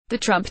The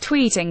Trump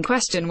tweet in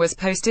question was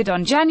posted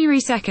on January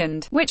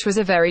 2, which was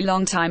a very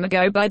long time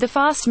ago by the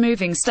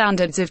fast-moving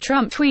standards of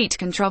Trump tweet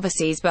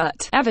controversies,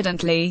 but,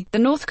 evidently, the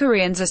North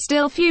Koreans are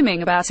still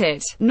fuming about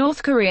it.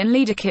 North Korean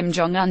leader Kim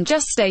Jong-un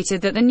just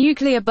stated that the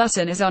nuclear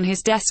button is on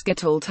his desk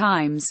at all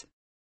times.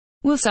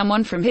 Will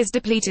someone from his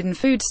depleted and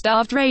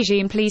food-starved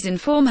regime please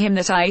inform him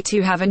that I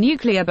too have a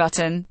nuclear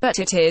button, but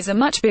it is a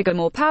much bigger,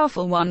 more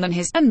powerful one than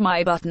his, and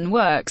my button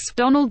works.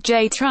 Donald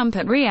J. Trump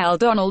at Real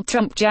Donald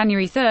Trump,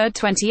 January 3,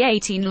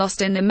 2018.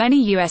 Lost in the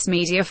many U.S.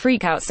 media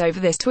freakouts over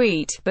this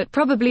tweet, but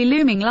probably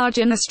looming large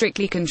in the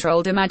strictly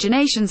controlled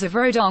imaginations of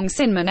Rodong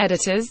Sinmun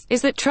editors,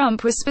 is that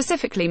Trump was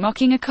specifically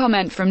mocking a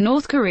comment from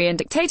North Korean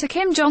dictator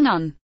Kim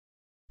Jong-un.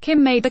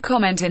 Kim made the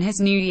comment in his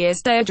New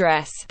Year's Day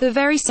address, the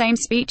very same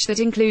speech that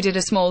included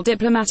a small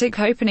diplomatic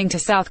opening to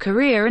South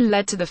Korea and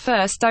led to the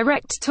first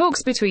direct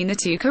talks between the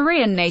two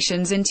Korean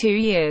nations in 2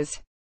 years.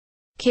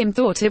 Kim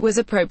thought it was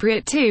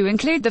appropriate to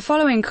include the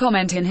following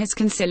comment in his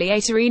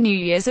conciliatory New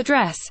Year's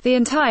address: "The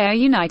entire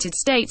United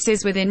States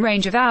is within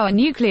range of our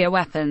nuclear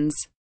weapons.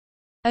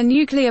 A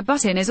nuclear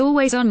button is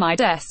always on my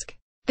desk.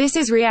 This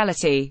is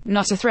reality,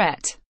 not a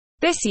threat.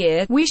 This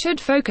year, we should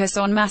focus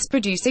on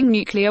mass-producing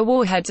nuclear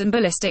warheads and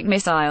ballistic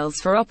missiles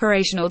for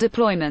operational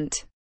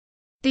deployment.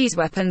 These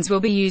weapons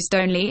will be used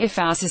only if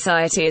our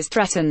society is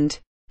threatened."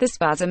 The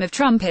spasm of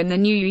Trump in the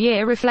new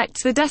year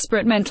reflects the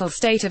desperate mental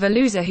state of a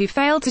loser who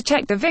failed to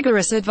check the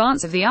vigorous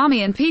advance of the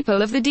army and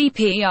people of the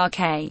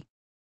DPRK.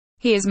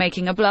 He is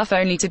making a bluff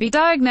only to be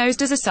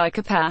diagnosed as a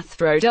psychopath,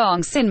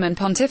 Rodong Sinmun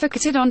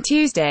pontificated on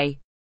Tuesday.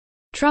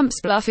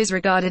 Trump's bluff is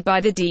regarded by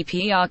the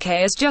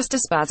DPRK as just a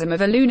spasm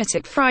of a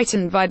lunatic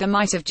frightened by the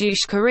might of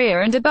Juche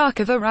Korea and a bark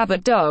of a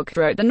rabid dog,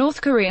 wrote the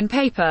North Korean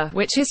paper,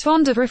 which is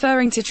fond of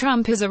referring to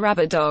Trump as a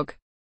rabid dog.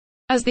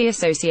 As the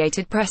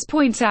Associated Press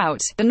points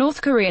out, the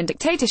North Korean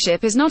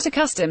dictatorship is not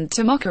accustomed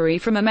to mockery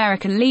from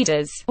American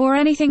leaders, or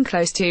anything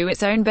close to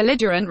its own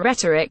belligerent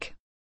rhetoric.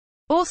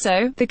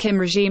 Also, the Kim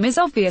regime is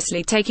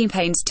obviously taking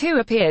pains to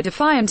appear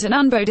defiant and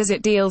unbowed as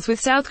it deals with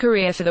South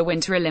Korea for the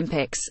Winter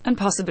Olympics, and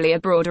possibly a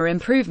broader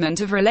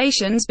improvement of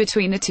relations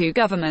between the two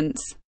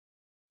governments.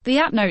 The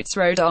app notes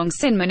Rodong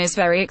Sinmun is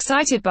very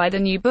excited by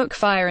the new book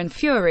Fire and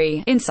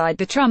Fury, Inside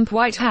the Trump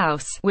White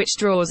House, which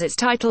draws its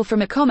title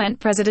from a comment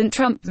President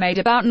Trump made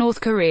about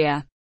North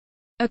Korea.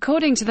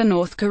 According to the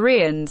North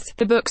Koreans,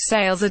 the book's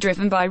sales are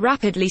driven by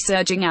rapidly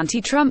surging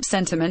anti-Trump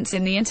sentiments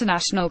in the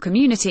international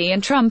community,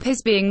 and Trump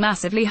is being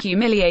massively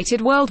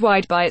humiliated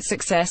worldwide by its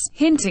success,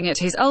 hinting at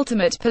his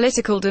ultimate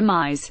political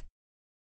demise.